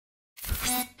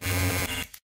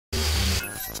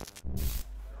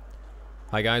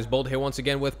Hi guys, Bolt here once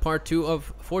again with part 2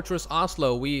 of Fortress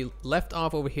Oslo. We left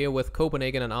off over here with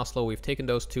Copenhagen and Oslo. We've taken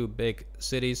those two big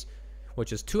cities,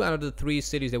 which is 2 out of the 3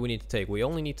 cities that we need to take. We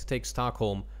only need to take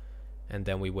Stockholm and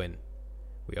then we win.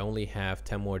 We only have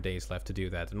 10 more days left to do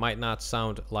that. It might not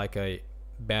sound like a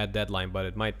bad deadline, but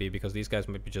it might be because these guys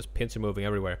might be just pincer moving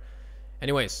everywhere.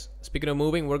 Anyways, speaking of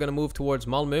moving, we're going to move towards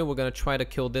Malmö. We're going to try to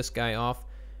kill this guy off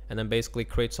and then basically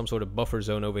create some sort of buffer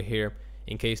zone over here.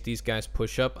 In case these guys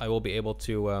push up, I will be able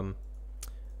to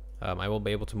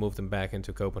move them back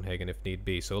into Copenhagen if need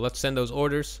be. So let's send those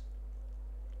orders.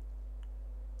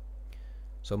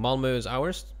 So Malmö is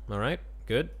ours. All right,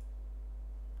 good.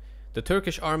 The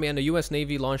Turkish army and the US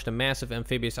Navy launched a massive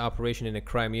amphibious operation in the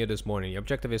Crimea this morning. The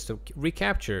objective is to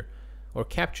recapture or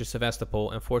capture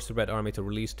Sevastopol and force the Red Army to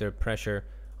release their pressure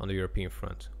on the European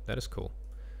front. That is cool.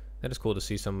 That is cool to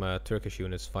see some Turkish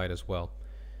units fight as well.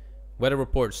 Weather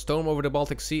report. Storm over the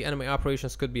Baltic Sea. Enemy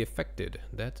operations could be affected.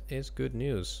 That is good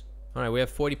news. Alright, we have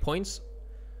 40 points.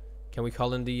 Can we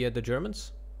call in the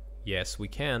Germans? Yes, we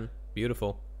can.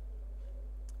 Beautiful.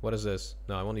 What is this?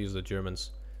 No, I want to use the Germans.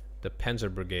 The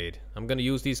Panzer Brigade. I'm going to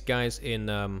use these guys in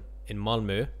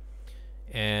Malmö.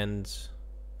 And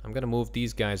I'm going to move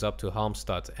these guys up to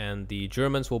Halmstad. And the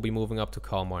Germans will be moving up to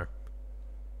Kalmar.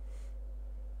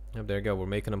 Yep, there you go. We're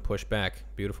making them push back.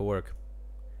 Beautiful work.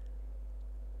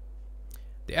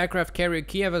 The aircraft carrier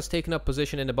Kiev has taken up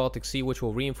position in the Baltic Sea, which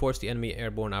will reinforce the enemy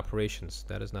airborne operations.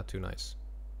 That is not too nice.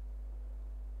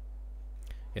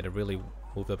 Yeah, they really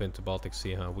moved up into Baltic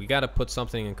Sea, huh? We gotta put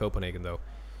something in Copenhagen, though.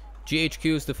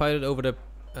 GHQ is divided over the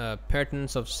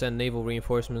pertinence of send naval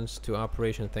reinforcements to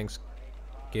Operation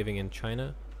Thanksgiving in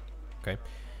China. Okay.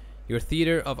 Your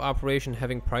theater of operation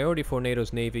having priority for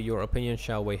NATO's navy, your opinion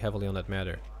shall weigh heavily on that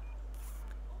matter.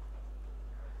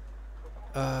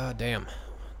 Damn.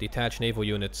 Detached naval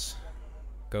units.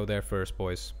 Go there first,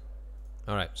 boys.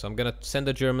 Alright, so I'm gonna send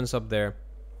the Germans up there.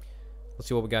 Let's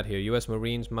see what we got here. US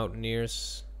Marines,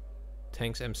 Mountaineers,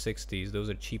 tanks M60s.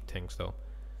 Those are cheap tanks, though.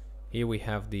 Here we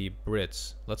have the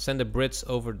Brits. Let's send the Brits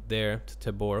over there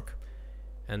to Taborg.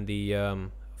 And the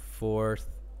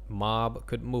 4th mob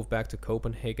could move back to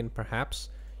Copenhagen, perhaps.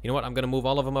 You know what? I'm gonna move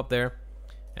all of them up there.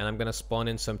 And I'm gonna spawn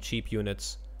in some cheap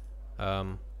units.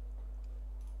 If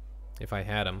I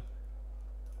had them.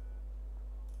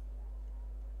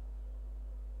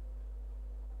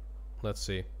 Let's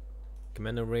see.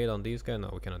 Commander raid on these guys?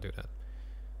 No, we cannot do that.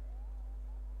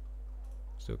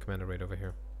 Let's do a commander raid over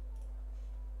here.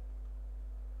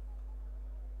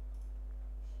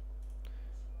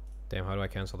 Damn, how do I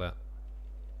cancel that?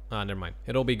 Ah, never mind.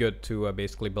 It'll be good to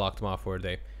basically block them off for a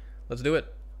day. Let's do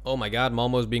it. Oh my god,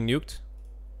 Malmö's being nuked.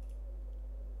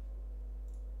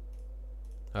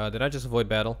 Did I just avoid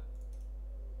battle?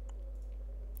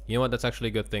 You know what? That's actually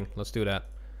a good thing. Let's do that.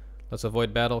 Let's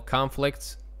avoid battle.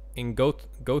 Conflict in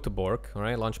Göteborg. All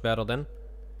right, launch battle then.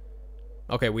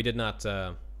 Okay, we did not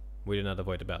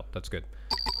avoid the battle. That's good.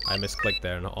 I misclicked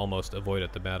there and almost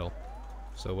avoided the battle.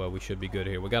 So we should be good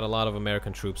here. We got a lot of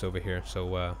American troops over here,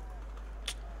 so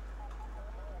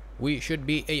we should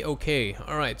be a-okay.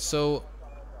 All right, so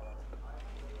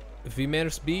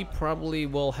Vimers B probably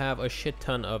will have a shit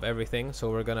ton of everything, so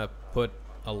we're gonna put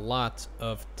a lot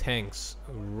of tanks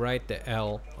right the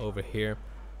L over here,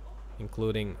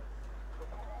 including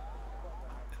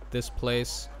this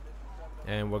place,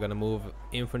 and we're gonna move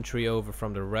infantry over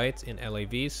from the right in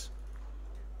LAVs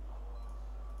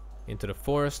into the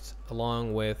forest,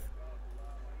 along with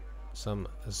some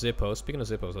Zippos. Speaking of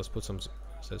Zippos, let's put some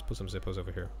Zippos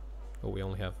over here. Oh, we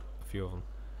only have a few of them.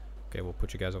 Okay, we'll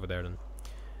put you guys over there then.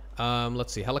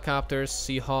 Let's see, helicopters,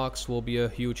 Seahawks will be a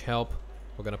huge help.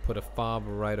 We're gonna put a FOB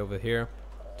right over here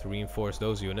to reinforce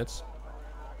those units,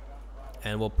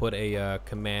 and we'll put a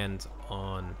command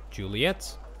on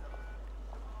Juliet.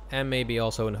 And maybe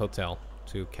also in Hotel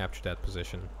to capture that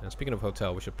position. And speaking of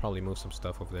Hotel, we should probably move some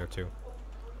stuff over there too.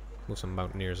 Move some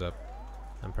Mountaineers up.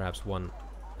 And perhaps one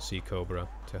Sea Cobra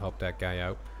to help that guy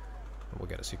out. And we'll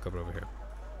get a Sea Cobra over here.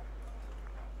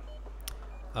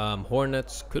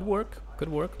 Hornets could work. Could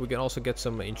work. We can also get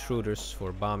some intruders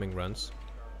for bombing runs.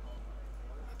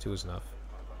 2 is enough.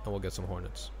 And we'll get some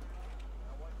Hornets.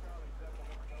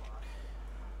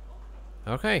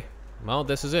 Okay. Well,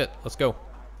 this is it. Let's go.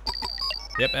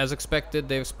 Yep, as expected,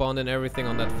 they've spawned in everything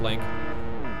on that flank.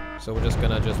 So we're just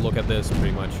gonna look at this,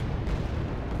 pretty much.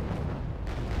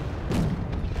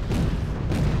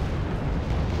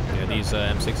 Yeah, these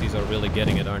M60s are really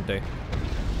getting it, aren't they?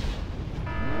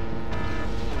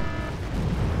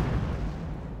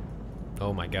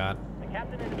 Oh my god.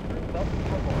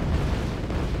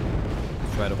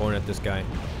 Let's try to Hornet this guy.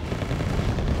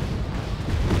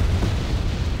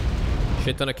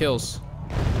 Shit ton of kills.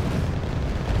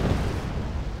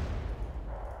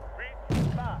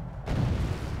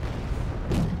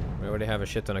 already have a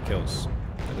shit ton of kills.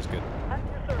 That is good.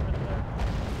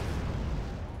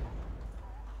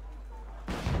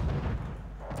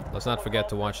 Let's not forget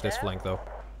to watch this flank though.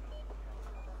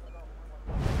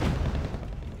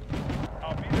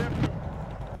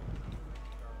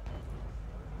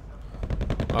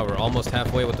 Oh, we're almost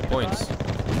halfway with the points.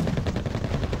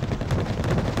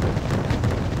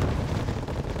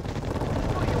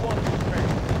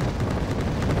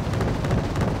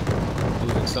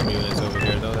 Losing some units over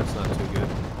here though, that's not too good.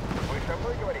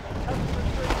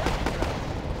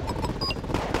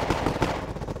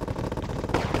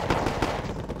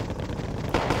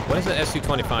 What is the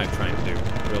SU-25 trying to do,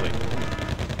 really?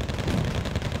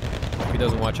 If he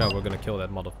doesn't watch out, we're gonna kill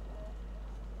that mother...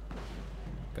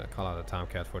 Gotta call out a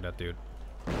Tomcat for that dude.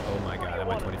 Oh my god, am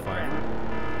I 25?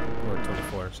 Or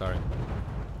 24, sorry.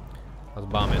 Let's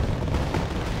bomb it.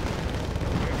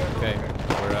 Okay,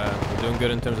 we're doing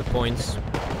good in terms of points.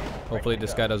 Hopefully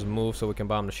this guy doesn't move so we can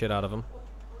bomb the shit out of him.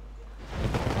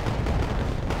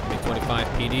 25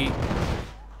 PD.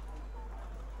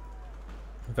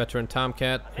 Veteran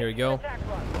Tomcat, here we go.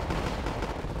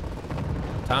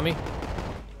 Tommy?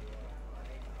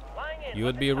 You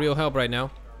would be a real help right now.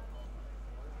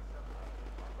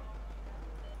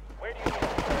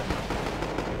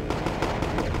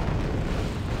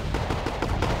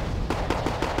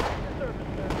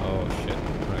 Oh shit,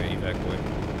 right, evacuate.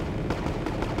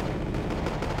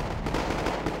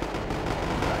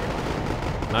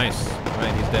 Nice,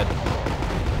 alright, he's dead.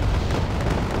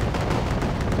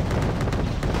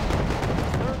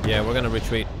 Yeah, we're gonna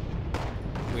retreat.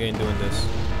 We ain't doing this.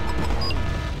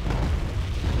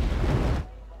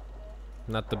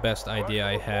 Not the best idea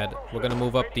I had. We're gonna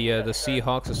move up the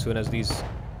Seahawks as soon as these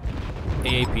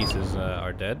AA pieces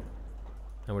are dead.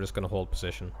 And we're just gonna hold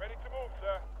position. Ready to move,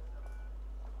 sir.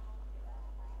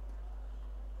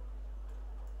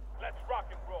 Let's rock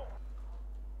and roll.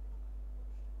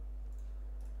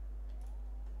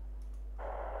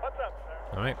 What's up,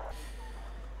 sir? Alright.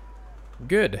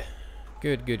 Good.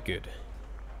 Good, good, good.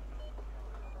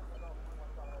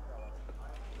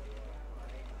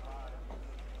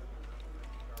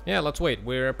 Yeah, let's wait.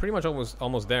 We're pretty much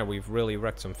almost there. We've really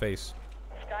wrecked some face.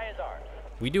 Sky is ours.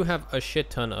 We do have a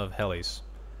shit ton of helis,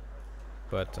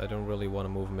 but I don't really want to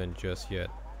move them in just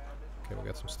yet. Okay, we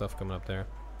got some stuff coming up there.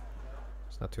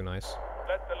 It's not too nice.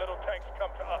 Let the little tanks come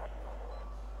to us.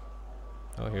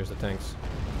 Oh, here's the tanks.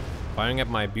 Firing at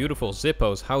my beautiful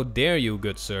Zippos. How dare you,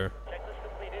 good sir?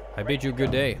 I bid you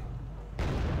good day.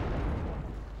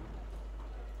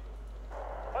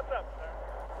 What's up, sir?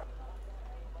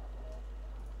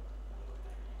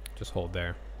 Just hold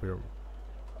there. We're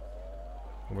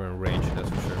in range, that's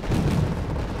for sure.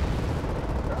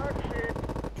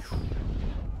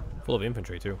 Full of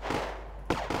infantry too.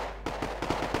 Oh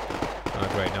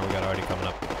great, now we got Artie coming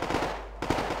up.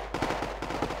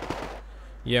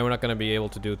 Yeah, we're not gonna be able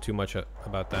to do too much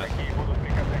about that.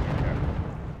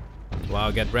 Wow,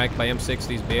 get wrecked by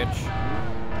M60s, bitch.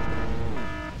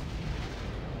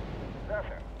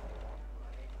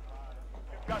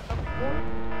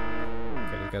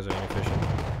 Okay, these guys are inefficient.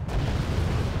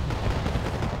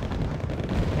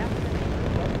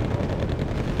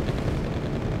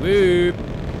 Whoop!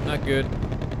 Not good.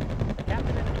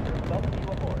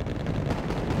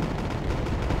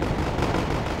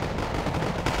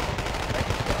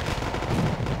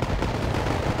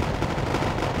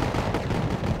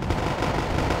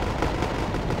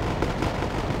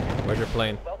 Where's your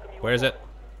plane? Where is it?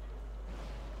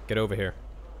 Get over here.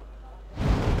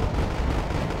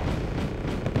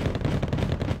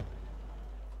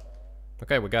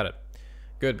 Okay, we got it.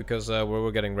 Good, because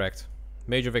we're getting wrecked.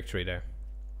 Major victory there.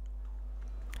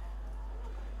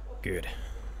 Good.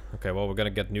 Okay, well, we're gonna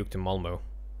get nuked in Malmo.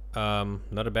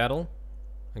 Another battle?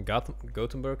 And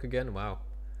Gothenburg again? Wow.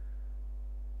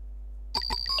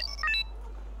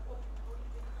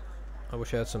 I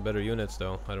wish I had some better units,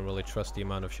 though. I don't really trust the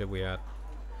amount of shit we had.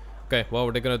 Okay, well,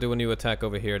 they're gonna do a new attack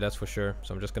over here, that's for sure.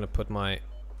 So I'm just gonna put my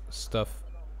stuff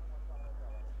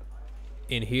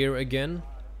in here again.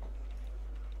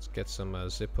 Let's get some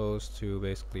Zippos to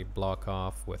basically block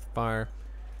off with fire.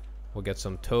 We'll get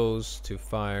some toes to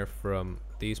fire from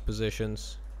these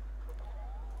positions.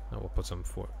 And we'll put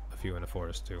a few in the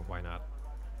forest too. Why not?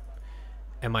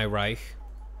 Am I Reich?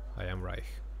 I am Reich.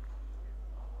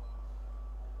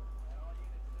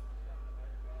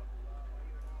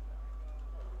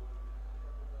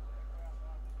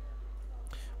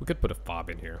 We could put a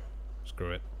fob in here.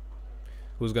 Screw it.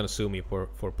 Who's gonna sue me for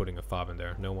putting a fob in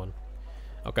there? No one.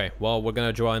 Okay, well, we're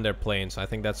gonna draw in their planes. I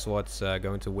think that's what's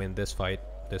going to win this fight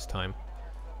this time.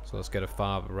 So let's get a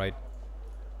fob right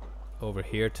over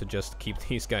here to just keep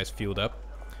these guys fueled up.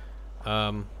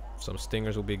 Some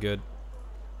stingers will be good.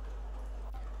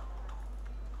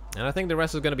 And I think the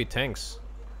rest is gonna be tanks.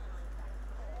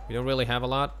 We don't really have a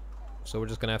lot, so we're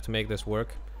just gonna have to make this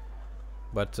work.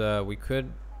 But we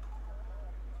could...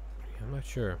 I'm not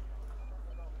sure.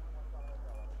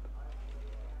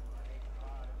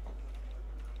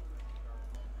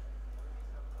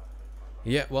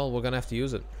 Yeah, well, we're gonna have to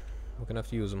use it. We're gonna have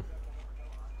to use them.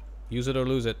 Use it or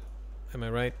lose it. Am I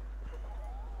right?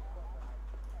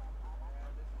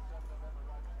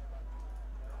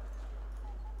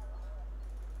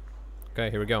 Okay,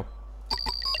 here we go.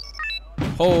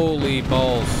 Holy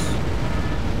balls.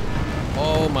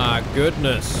 Oh my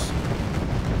goodness.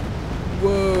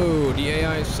 Whoa, the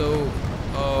AI is so...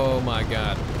 Oh my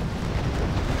god.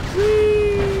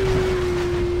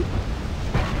 Whee!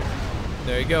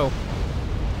 There you go.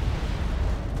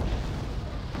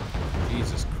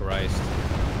 Jesus Christ.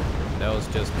 That was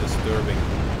just disturbing.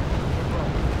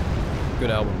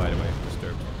 Good album, by the way.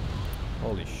 Disturbed.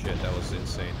 Holy shit, that was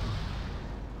insane.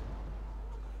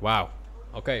 Wow.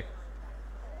 Okay.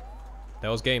 That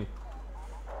was game.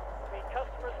 Meet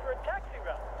customers for a taxi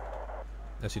run.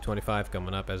 SU-25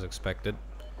 coming up as expected.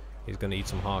 He's gonna eat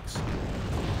some hawks.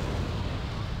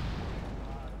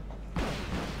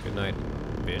 Good night,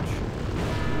 bitch.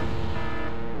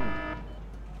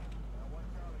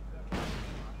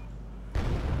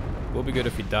 Will be good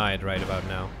if he died right about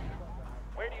now.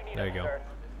 Where do you need There you us,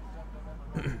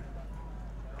 go. sir?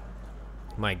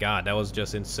 My god, that was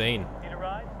just insane. Need a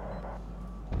ride?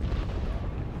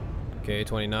 Okay,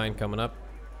 29 coming up.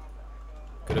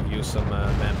 Could have used some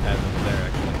man-pads over there,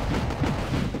 actually.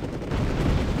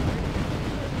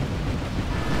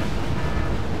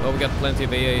 Well, we got plenty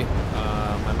of AA.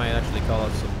 I might actually call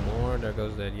out some more. There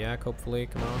goes that yak, hopefully.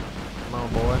 Come on. Come on,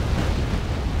 boy.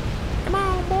 Come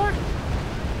on, boy.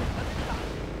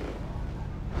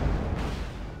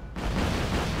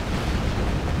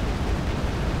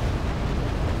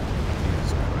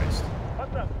 Jesus Christ.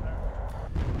 What's up, sir?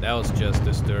 That was just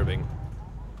disturbing.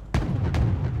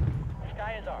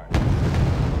 Sky is ours.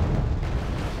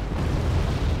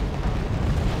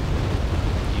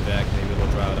 Evac, maybe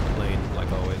we'll draw out a plane,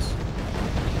 like always.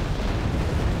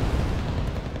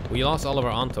 We lost all of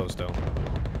our Ontos, though.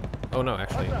 Oh no,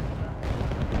 actually. What's up, sir?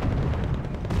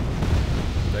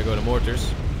 There go the mortars.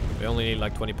 We only need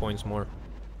like 20 points more.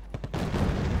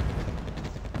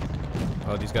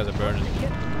 Oh, these guys are burning.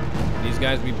 These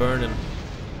guys be burning.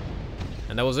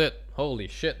 And that was it. Holy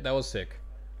shit, that was sick.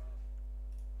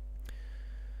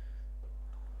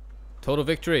 Total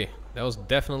victory. That was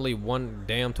definitely one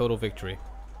damn total victory.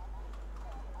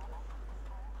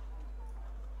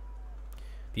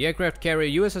 The aircraft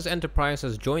carrier USS Enterprise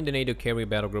has joined the NATO carrier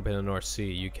battle group in the North Sea.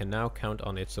 You can now count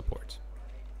on its support.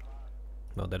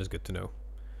 Well, that is good to know.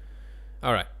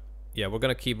 Alright. Yeah, we're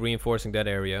gonna keep reinforcing that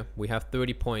area. We have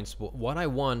 30 points. What I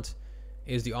want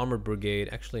is the armored brigade.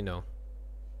 Actually, no.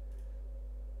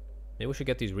 Maybe we should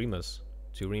get these Rimas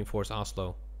to reinforce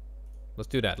Oslo. Let's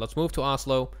do that. Let's move to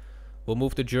Oslo. We'll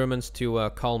move the Germans to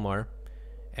Kalmar.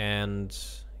 And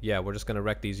yeah, we're just gonna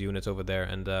wreck these units over there.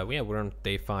 And yeah, we're on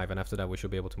day 5. And after that, we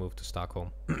should be able to move to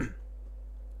Stockholm.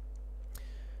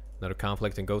 Another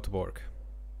conflict in Göteborg.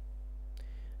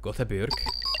 Göteborg.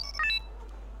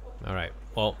 Alright.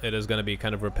 Well, it is gonna be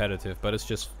kind of repetitive, but it's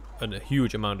just a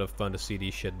huge amount of fun to see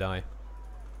these shit die.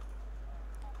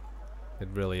 It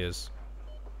really is.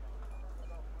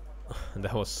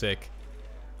 That was sick.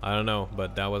 I don't know,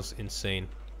 but that was insane.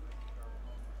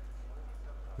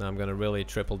 Now I'm gonna really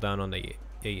triple down on the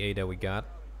AA that we got.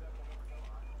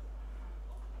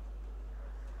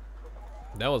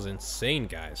 That was insane,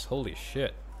 guys. Holy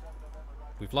shit.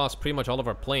 We've lost pretty much all of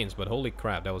our planes, but holy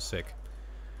crap, that was sick.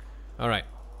 Alright.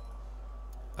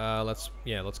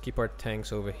 Let's keep our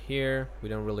tanks over here. We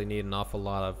don't really need an awful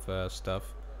lot of stuff.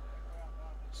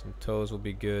 Some tows will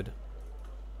be good.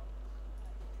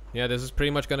 Yeah, this is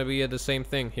pretty much gonna be the same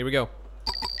thing. Here we go.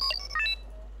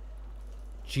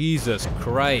 Jesus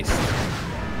Christ.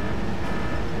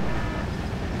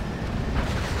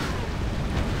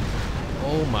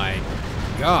 Oh my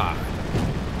god.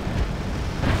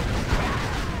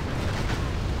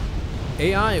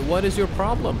 AI, what is your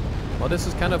problem? Well, this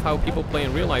is kind of how people play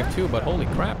in real life too, but holy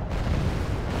crap.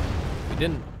 We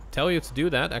didn't tell you to do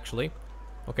that, actually.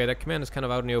 Okay, that command is kind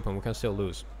of out in the open. We can still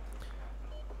lose.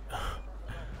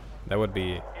 That would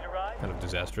be kind of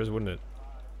disastrous, wouldn't it?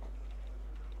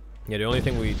 Yeah, the only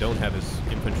thing we don't have is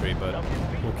infantry, but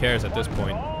who cares at this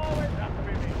point?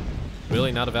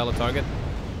 Really? Not a valid target?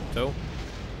 So?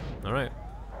 Alright.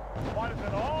 I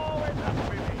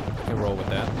can roll with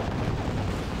that.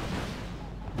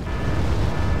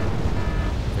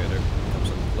 Okay, there comes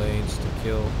some planes to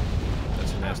kill.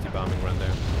 nasty bombing run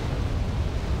there.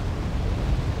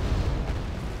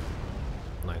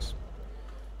 Nice.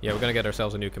 Yeah, we're gonna get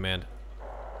ourselves a new command.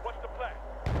 What's the plan?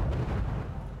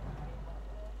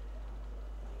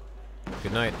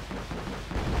 Good night.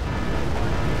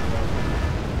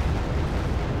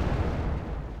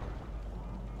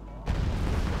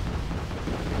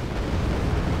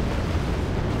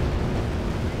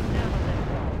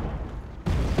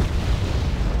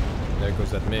 There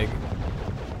goes that MiG.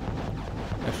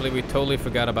 Actually, we totally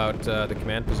forgot about the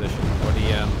command position, or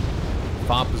the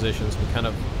fob positions. We kind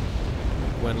of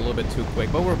went a little bit too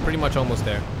quick, but we're pretty much almost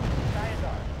there.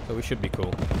 So we should be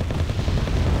cool.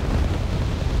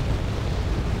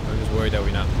 I'm just worried that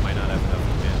we might not have enough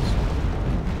commands.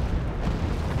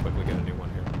 Quickly get a new one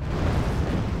here.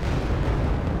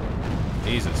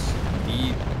 Jesus.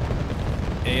 The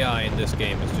AI in this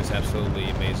game is just absolutely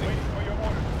amazing. Waiting for your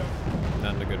orders, sir.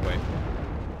 Not in a good way.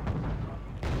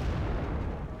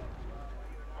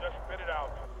 Just spit it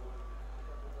out.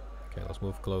 Okay, let's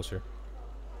move closer.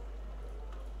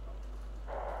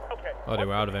 Okay. Oh, they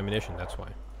were out of ammunition, that's why.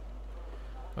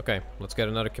 Okay, let's get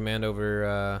another command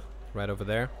over, right over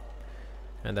there.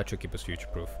 And that should keep us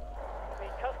future-proof.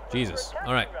 Jesus.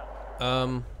 Alright.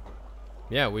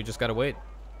 Yeah, we just gotta wait.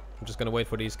 I'm just gonna wait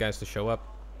for these guys to show up.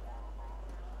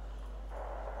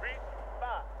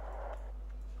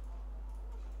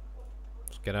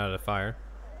 Let's get out of the fire.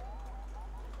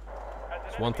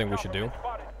 It's one thing we should do.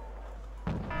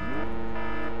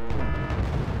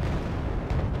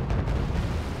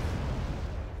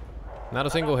 Not a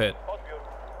single hit.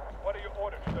 What are your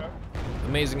orders, sir?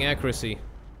 Amazing accuracy.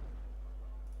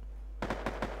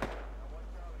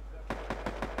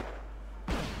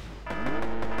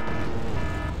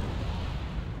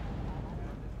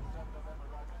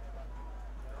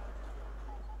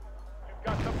 You've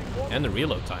got something for me? And the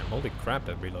reload time. Holy crap,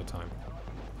 that reload time.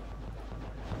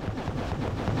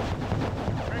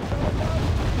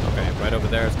 Okay, right over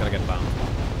there, it's gonna get bombed.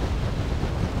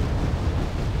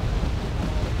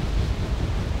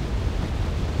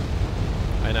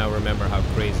 I now remember how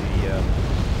crazy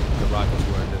the rockets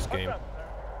were in this game.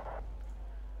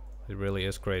 It really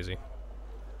is crazy.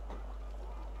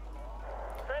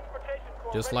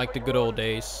 Just like the good old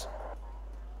days.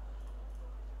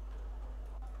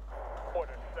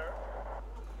 Orders, sir.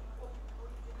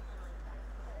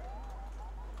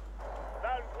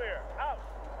 Loud and clear. Out.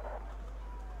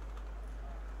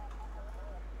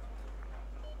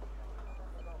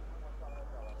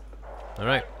 All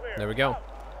right, there we go.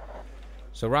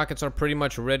 So rockets are pretty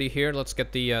much ready here. Let's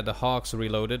get the Hawks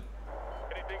reloaded.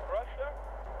 Anything for us, sir?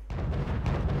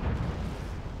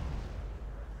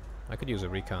 I could use a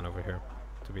recon over here,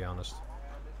 to be honest.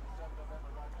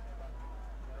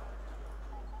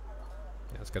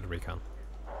 Yeah, let's get a recon.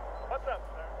 What's up,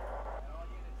 sir?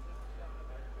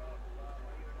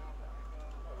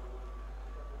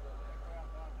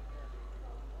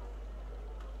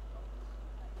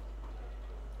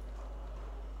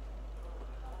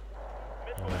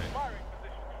 Missile Alright. firing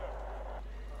position,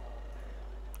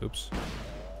 sir. Oops.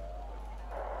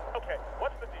 Okay,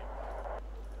 what's the deal?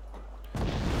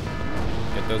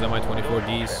 Get those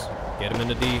Mi-24Ds. Get them in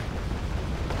the D.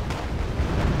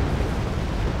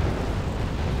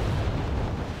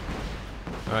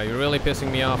 Alright, you're really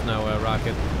pissing me off now,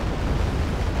 Rocket.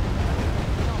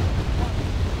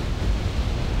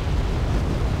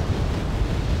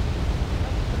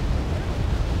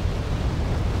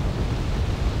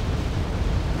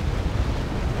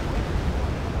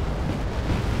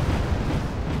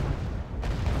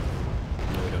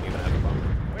 No, we don't even have a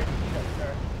bomber. Where's the ship,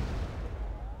 sir?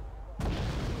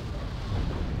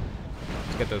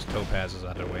 Let's get those topazes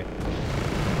out of the way.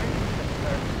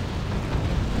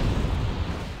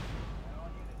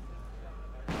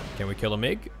 Can we kill a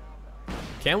MiG?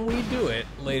 Can we do it,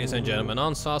 ladies and gentlemen,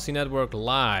 on Saucy Network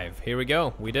Live? Here we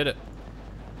go. We did it.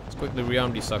 Let's quickly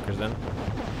rearm these suckers then.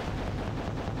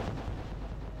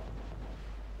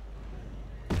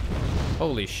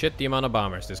 Holy shit, the amount of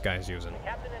bombers this guy's using.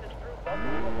 Captain and his crew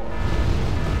welcome you aboard.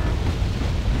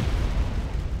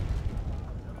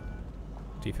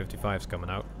 T-55's coming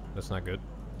out. That's not good.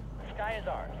 The sky is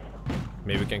ours.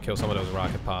 Maybe we can kill some of those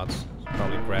rocket pods.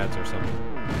 Probably grads or something.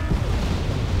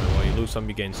 Well, you lose some,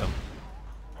 you gain some.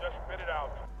 Just spit it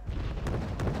out.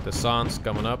 The San's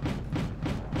coming up.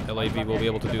 LAV will be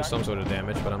able to do some sort of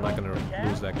damage, but I'm not going to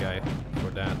lose that guy for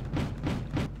that.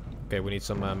 Okay, we need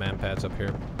some man pads up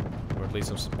here. Or at least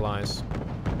some supplies.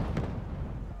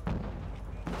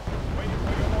 Waiting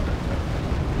for your orders,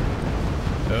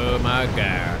 sir. Oh my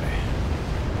god.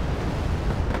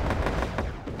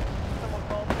 Someone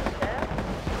called in a cab?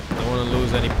 Don't want to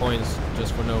lose any points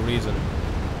just for no reason.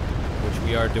 which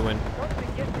we are doing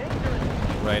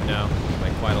right now,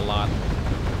 like quite a lot,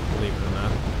 believe it or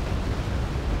not.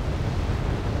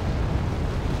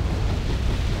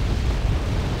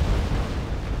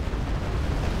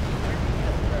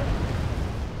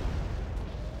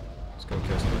 Let's go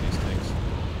kill some of these things.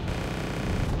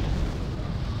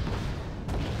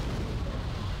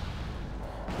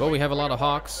 Well, we have a lot of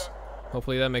hawks.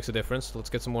 Hopefully that makes a difference. Let's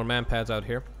get some more man pads out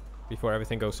here before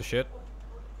everything goes to shit.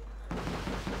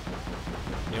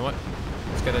 You know what?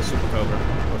 Let's get a Super Cobra,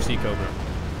 or Sea Cobra.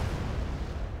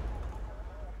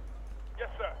 Yes,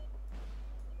 sir.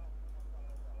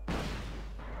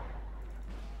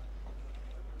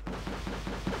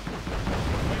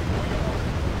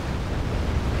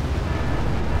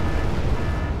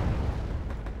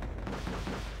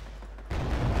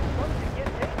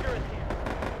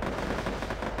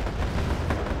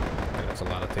 Okay, that's a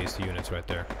lot of tasty units right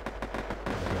there.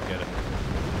 We're gonna get it.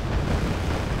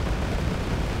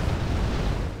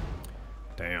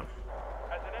 Damn.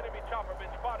 Has an enemy chopper been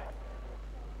spotted?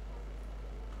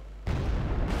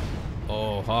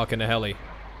 Oh, hawk in the heli.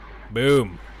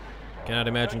 Boom. Cannot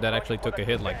imagine that actually took a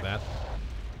hit like that.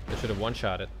 They should have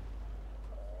one-shot it.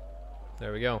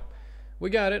 There we go. We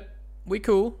got it. We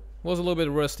cool. Was a little bit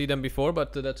rusty than before,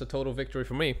 but that's a total victory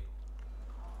for me.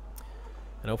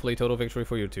 And hopefully total victory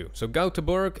for you too. So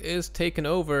Gauteburg is taken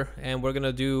over, and we're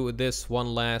gonna do this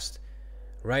one last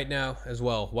right now as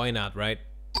well. Why not, right?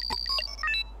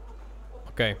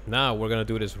 Okay, now we're gonna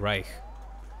do this Reich.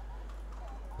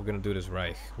 We're gonna do this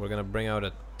Reich. We're gonna bring out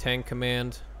a tank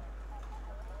command.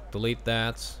 Delete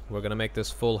that. We're gonna make this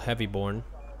full heavyborn,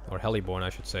 or heliborn I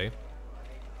should say.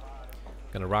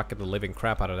 Gonna rocket the living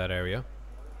crap out of that area.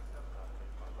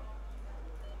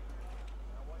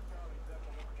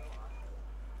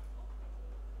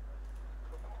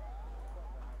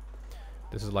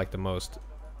 This is like the most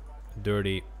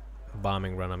dirty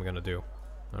bombing run I'm gonna do.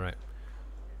 Alright.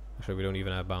 Actually, we don't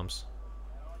even have bombs.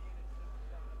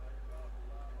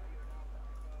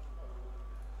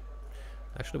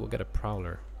 Actually, we'll get a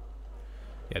prowler.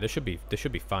 Yeah, this should be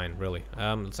fine, really.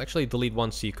 Let's actually delete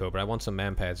one Sea Cobra. I want some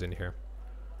man pads in here.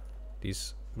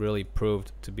 These really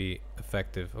proved to be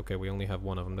effective. Okay, we only have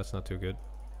one of them. That's not too good.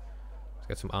 Let's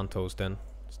get some Antos then.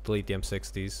 Let's delete the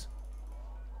M60s.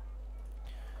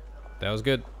 That was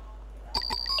good.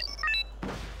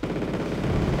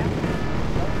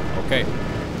 Okay.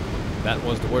 That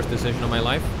was the worst decision of my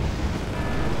life.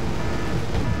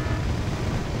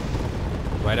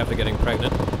 Right after getting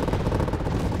pregnant.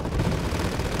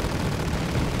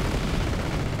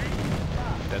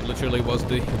 That literally was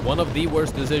one of the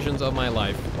worst decisions of my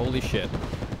life. Holy shit.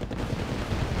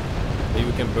 Maybe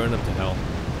we can burn them to hell.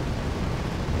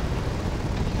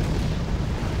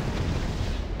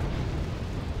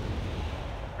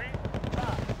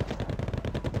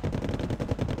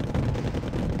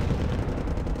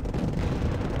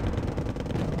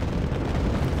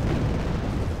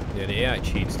 Yeah, the AI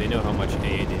cheats. They know how much AA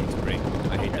they need to bring.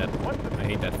 I hate that. I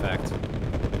hate that fact.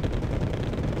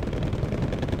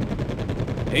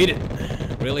 Hate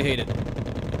it. Really hate it.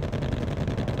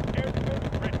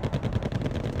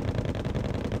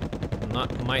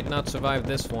 Might not survive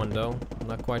this one though. I'm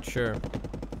not quite sure.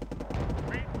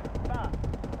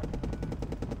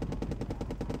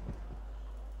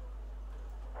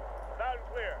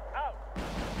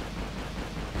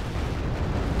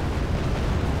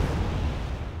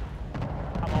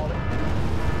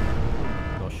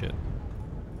 Oh shit.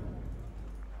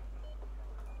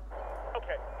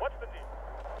 Okay, what's the deal?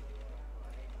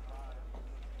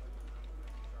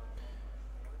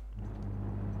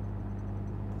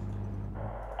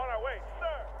 On our way,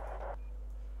 sir.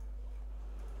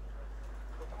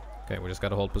 Okay, we just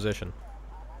gotta hold position.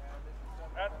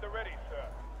 At the ready, sir.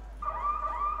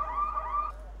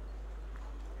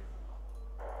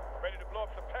 Ready to blow up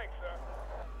some tanks, sir.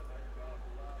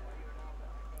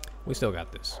 We still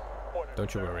got this. Order,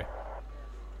 Don't you sir. worry.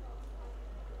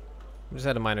 We just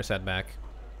had a minor setback.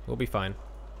 We'll be fine.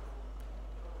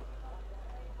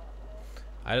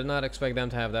 I did not expect them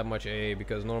to have that much AA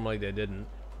because normally they didn't.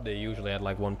 They usually had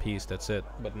like one piece, that's it.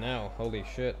 But now, holy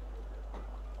shit.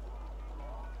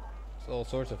 It's all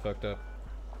sorts of fucked up.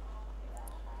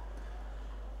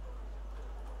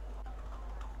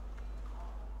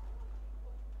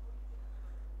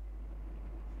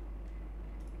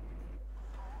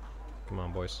 Come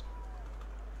on, boys.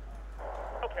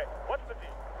 Okay, what's the deal?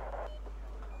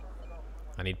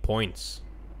 I need points.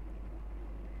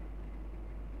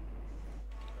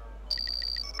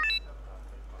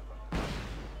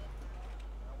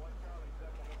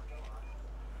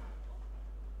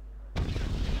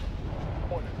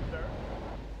 Order, sir.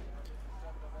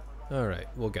 Alright,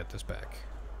 we'll get this back.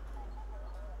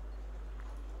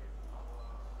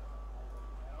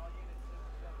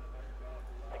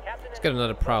 Let's get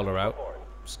another prowler out.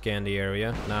 Scan the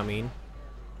area. Nah, I mean.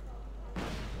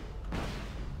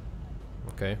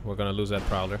 Okay, we're gonna lose that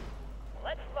prowler.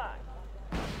 Let's fly.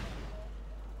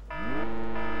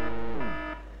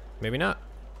 Maybe not.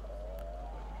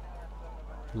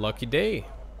 Lucky day.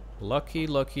 Lucky,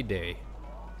 lucky day.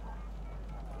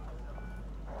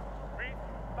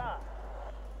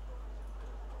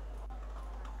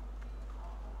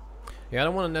 Yeah, I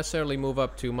don't want to necessarily move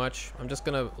up too much. I'm just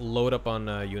gonna load up on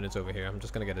units over here. I'm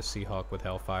just gonna get a Seahawk with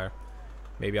Hellfire.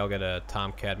 Maybe I'll get a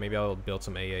Tomcat. Maybe I'll build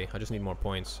some AA. I just need more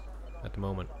points at the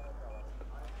moment.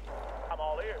 I'm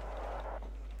all ears.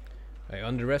 I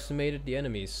underestimated the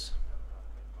enemies.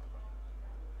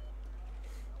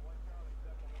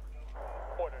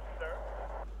 Orders, sir.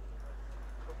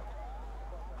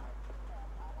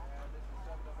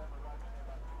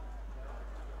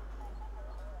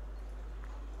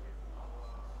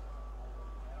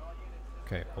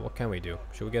 Okay, well, what can we do?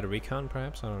 Should we get a recon,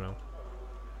 perhaps? I don't know.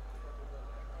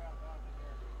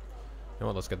 You know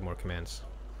what, let's get more commands.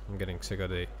 I'm getting sick of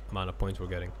the amount of points we're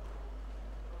getting.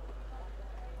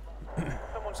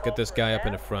 Let's get this guy up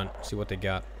in the front, see what they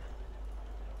got.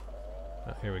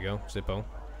 Here we go, Zippo.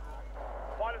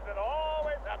 Why does it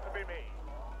always have to be me?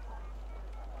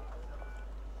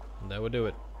 That would do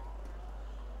it.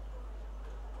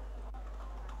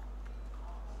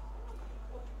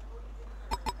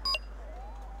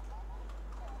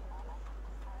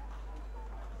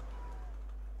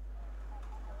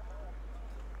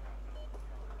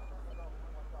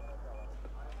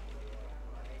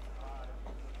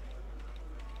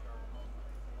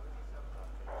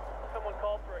 Someone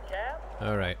called for a cab?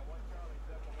 Alright.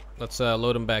 Let's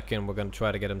load him back in. We're going to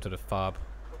try to get him to the fob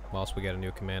whilst we get a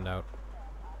new command out.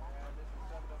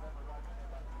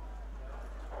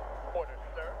 Orders,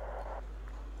 sir.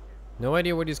 No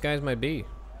idea where these guys might be.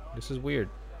 This is weird.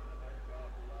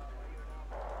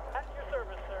 At your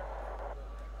service, sir.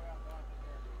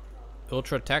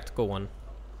 Ultra tactical one.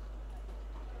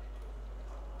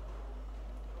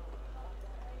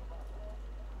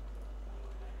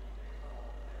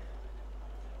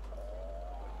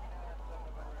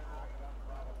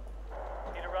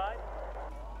 Need a ride?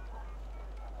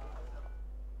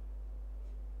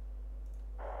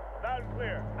 Loud and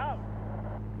clear. Out.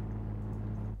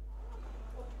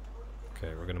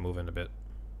 Okay, we're going to move in a bit.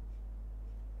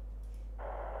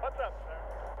 What's up, sir?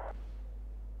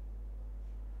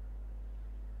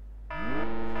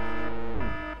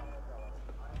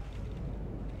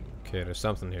 Okay, there's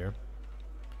something here.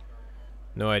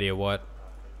 No idea what,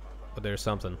 but there's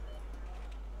something.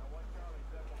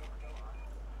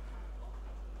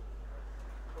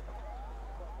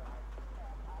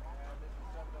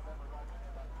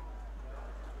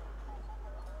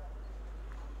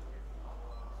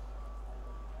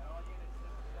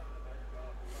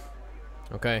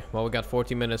 Okay, well, we got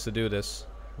 40 minutes to do this.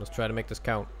 Let's try to make this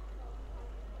count.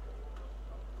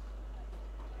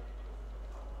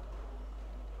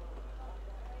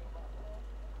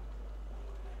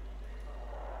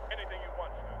 Anything you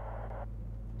want, sir.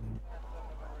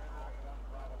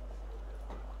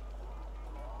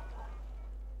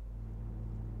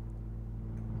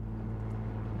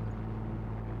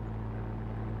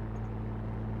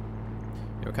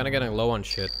 Yeah, we're kind of getting low on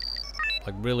shit.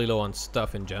 Like, really low on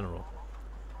stuff in general.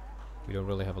 We don't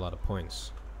really have a lot of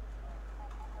points.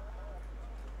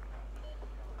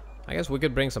 I guess we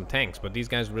could bring some tanks, but these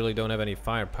guys really don't have any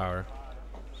firepower.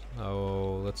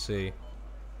 Oh, let's see.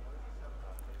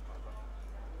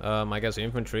 I guess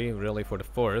infantry, really, for the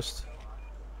forest.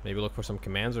 Maybe look for some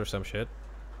commands or some shit.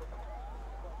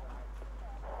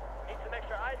 Need some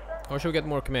extra ice, sir? Or should we get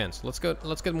more commands? Let's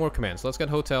get more commands. Let's get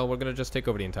hotel. We're gonna just take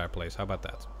over the entire place. How about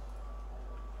that?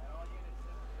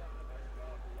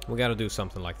 We gotta do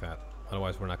something like that.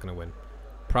 Otherwise, we're not gonna win.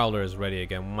 Prowler is ready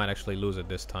again. We might actually lose it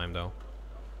this time, though.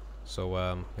 So,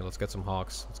 yeah, let's get some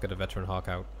hawks. Let's get a veteran hawk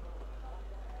out.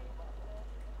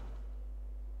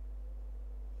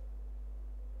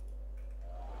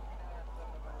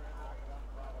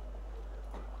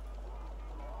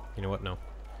 You know what? No.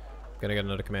 Gonna get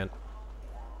another command.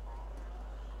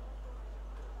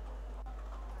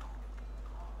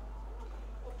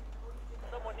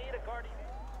 Someone need a guardian?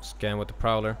 Scan with the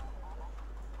prowler.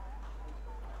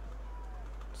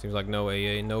 Seems like no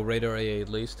AA, no radar AA at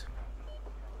least.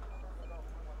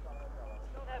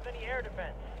 Don't have any air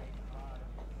defense.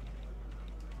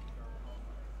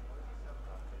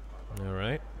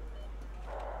 Alright.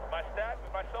 My staff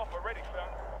and myself are ready, sir.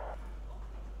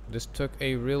 This took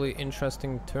a really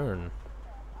interesting turn.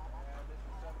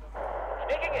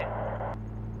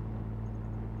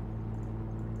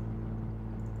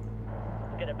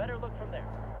 get a better look from there.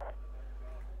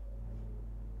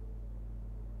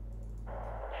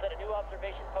 Set a new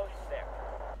observation post there.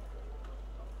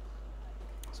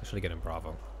 Let's actually get in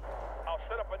Bravo. I'll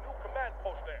set up a new command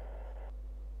post there.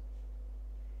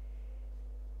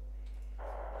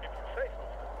 If you say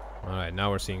so. Alright,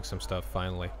 now we're seeing some stuff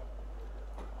finally.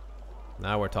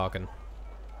 Now we're talking.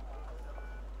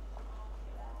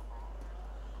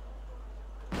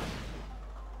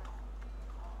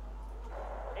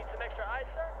 Need some extra eyes,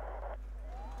 sir?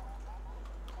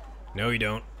 No, you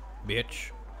don't,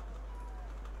 bitch.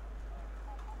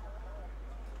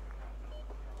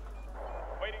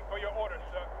 Waiting for your orders,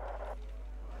 sir.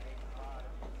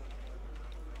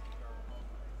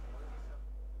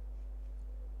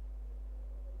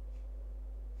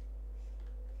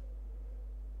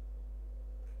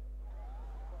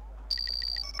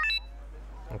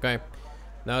 Okay,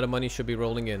 now the money should be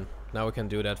rolling in. Now we can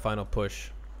do that final push,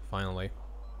 finally.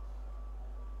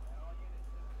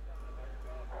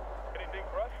 Anything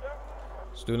for us, sir?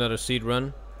 Let's do another seed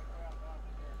run.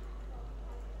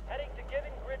 Heading to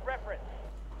giving grid reference.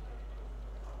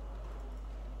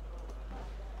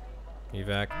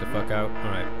 Evac the fuck out.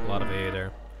 Alright, a lot of AA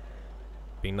there.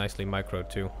 Being nicely microed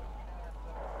too.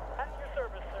 At your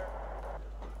service, sir.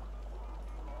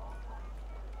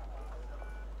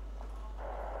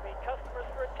 Meet customers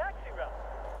for a taxi run.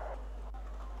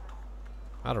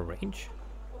 Out of range?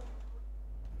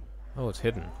 Oh, it's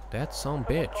hidden. That son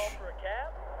Someone bitch. call for a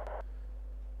cab?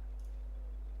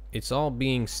 It's all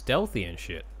being stealthy and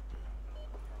shit.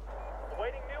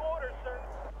 Awaiting new orders, sir.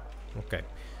 Okay.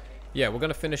 Yeah, we're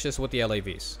gonna finish this with the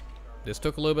LAVs. This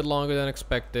took a little bit longer than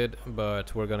expected,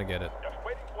 but we're gonna get it. Just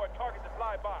waiting for a target to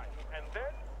fly by. And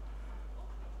then,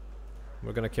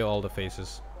 We're gonna kill all the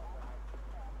faces.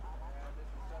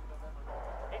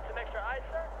 need some extra eyes,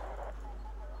 sir?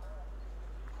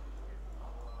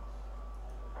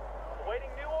 Awaiting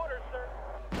new orders, sir.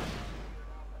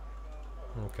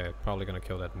 Okay, probably gonna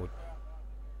kill that mood.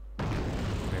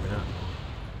 Maybe not.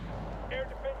 Air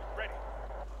defense ready.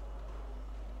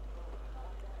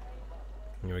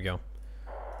 Here we go.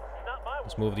 It's not my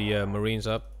Let's move the Marines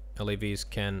up. LAVs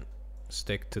can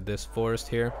stick to this forest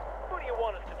here. Who do you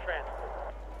want us to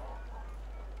transport?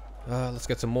 Let's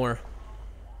get some more.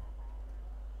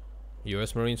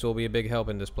 US Marines will be a big help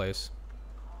in this place.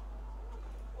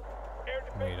 Air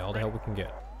We need defense all the ready. help we can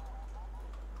get.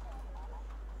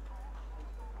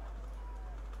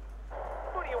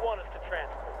 Who do you want us to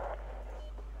transport?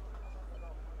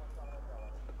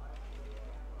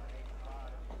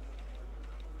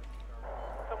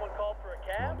 Someone called for a Come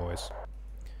cab? on, boys.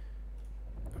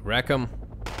 Rack 'em.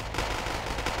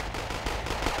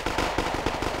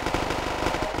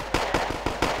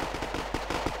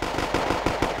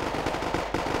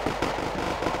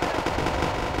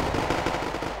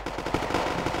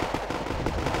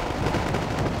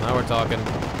 Now we're talking.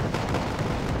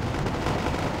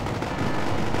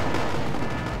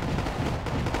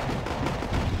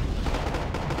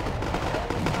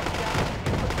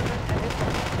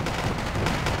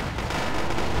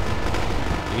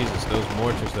 Jesus, those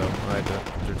mortars though. Alright,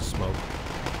 they're just smoke.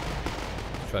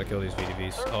 Try to kill these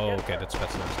VDVs. Oh, okay, that's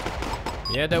nice.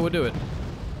 Yeah, that would do it.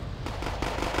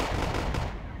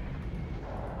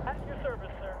 At your service,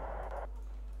 sir.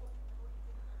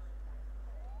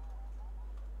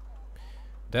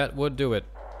 That would do it.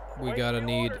 We gotta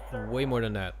need way more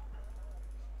than that.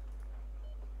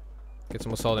 Get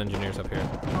some assault engineers up here.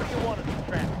 Who do you want us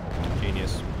to transport?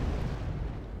 Genius.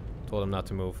 Told him not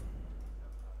to move.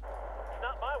 It's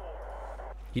not my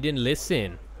war. He didn't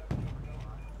listen.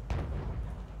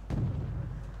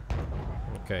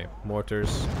 Okay,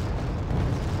 mortars.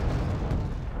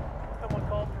 Someone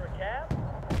called for a cab?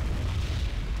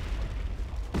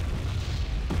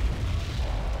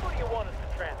 Who do you want us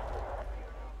to transport?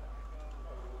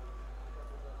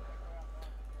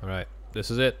 Alright, this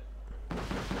is it.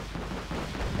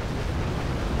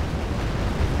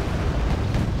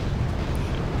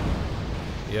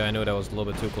 Yeah, I know that was a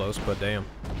little bit too close, but damn.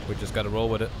 We just gotta roll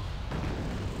with it.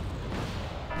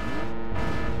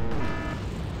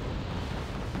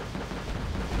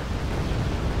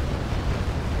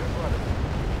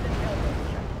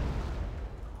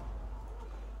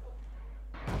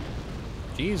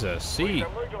 Jesus, see.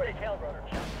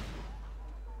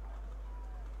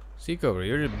 Seacover,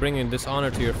 you're bringing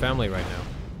dishonor to your family right now.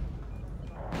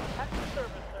 At your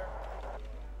service, sir.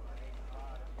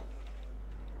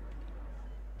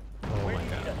 Oh Where my do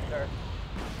you need god. us, sir?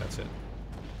 That's it.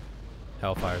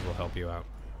 Hellfires will help you out.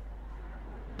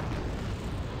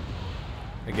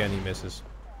 Again, he misses.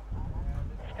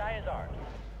 Sky is ours.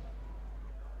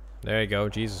 There you go.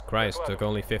 Jesus Christ. Took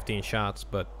only 15 shots,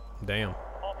 but damn.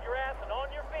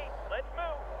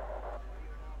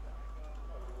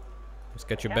 Let's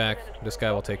get you back. This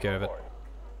guy will take care of it.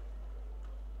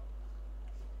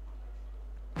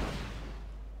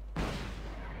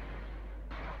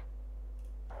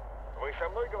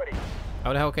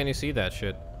 How the hell can you see that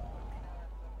shit?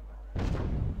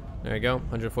 There you go,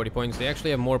 140 points. They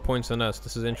actually have more points than us.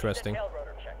 This is interesting.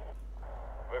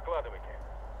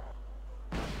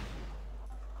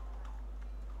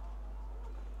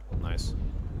 Nice.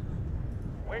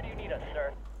 Where do you need us,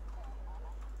 sir?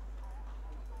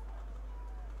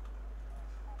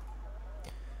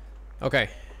 Okay.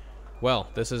 Well,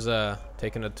 this is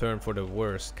taking a turn for the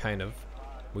worst, kind of.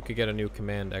 We could get a new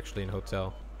command actually in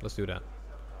hotel. Let's do that.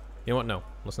 You know what? No,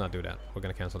 let's not do that. We're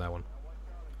gonna cancel that one.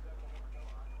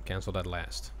 Cancel that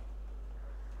last.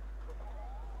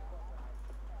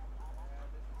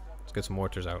 Let's get some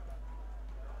mortars out.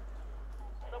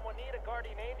 Someone need a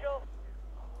guardian angel?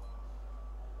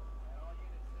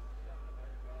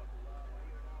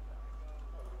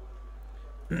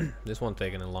 This one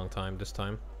taking a long time this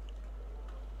time.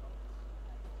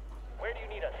 Where do you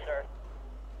need us, sir?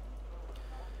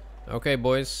 Okay,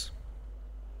 boys.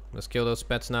 Let's kill those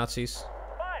Spets Nazis.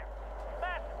 Fire!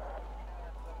 Smash!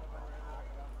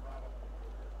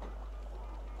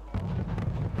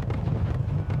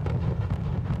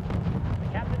 The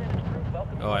captain and his crew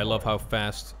welcome you Oh, I love aboard. how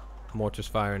fast mortars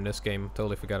fire in this game.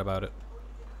 Totally forgot about it.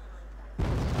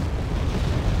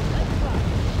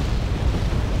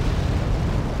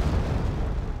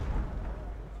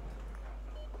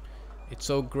 It's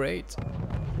so great.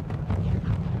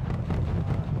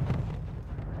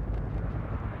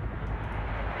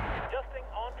 Adjusting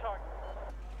on target.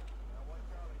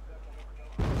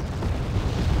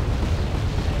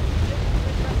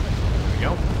 There we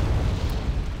go.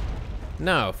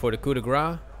 Now for the coup de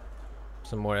grace.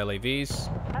 Some more LAVs.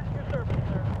 At your service,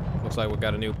 sir. Looks like we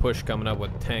got a new push coming up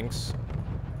with tanks.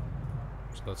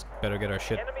 So let's better get our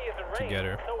shit Enemy is in range.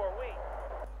 together. So are we.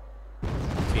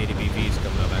 TADBV's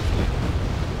coming up actually.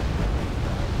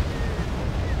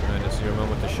 Alright, this is your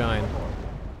moment to shine.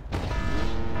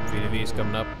 VDV's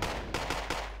coming up.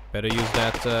 Better use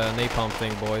that napalm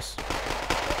thing, boys.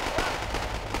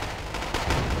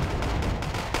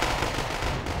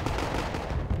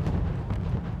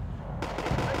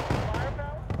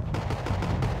 Firepower?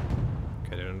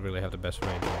 Okay, they don't really have the best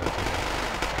range on that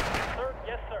Sir,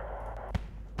 yes, sir.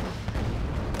 thing.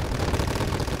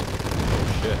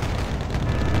 Oh shit.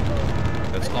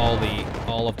 That's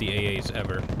all of the AAs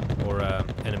ever, or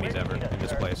enemies ever in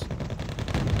this place.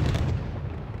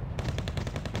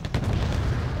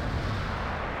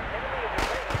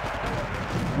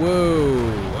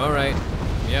 Whoa! Alright.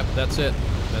 Yep, that's it.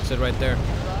 That's it right there.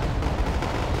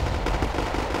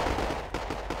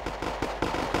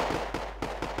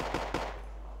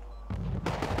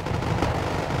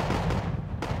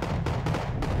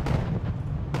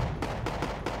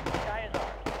 Sky is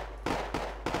ours.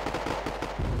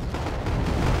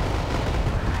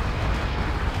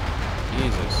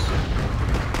 Jesus.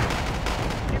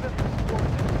 Give us some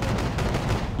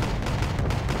coordinates.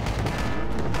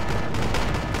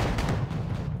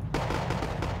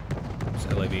 It's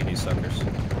LAV, these suckers.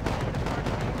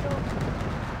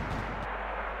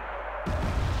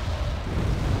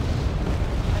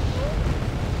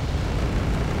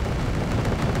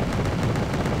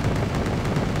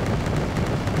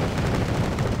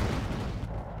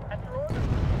 At your order.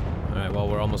 Alright, well,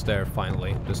 we're almost there,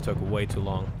 finally. This took way too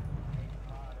long.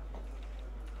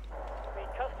 Need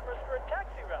customers for a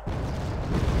taxi route.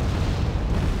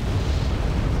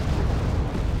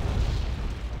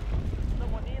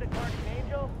 Someone need a guardian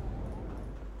angel?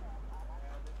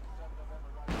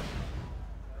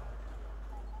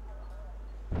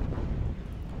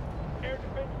 Air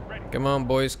defense ready. Come on,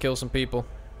 boys, kill some people.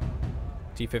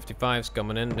 T-55's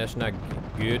coming in. That's not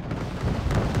good.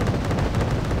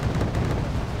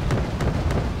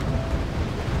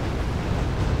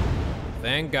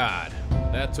 Thank God.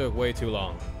 That took way too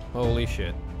long. Holy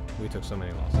shit. We took so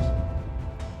many losses.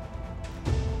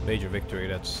 Major victory.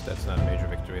 That's not a major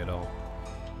victory at all.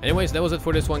 Anyways, that was it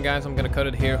for this one, guys. I'm gonna cut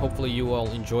it here. Hopefully you all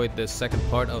enjoyed this second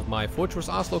part of my Fortress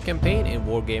Oslo campaign in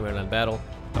Wargame AirLand Battle.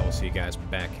 I will see you guys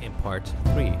back in part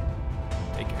 3.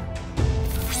 Take care.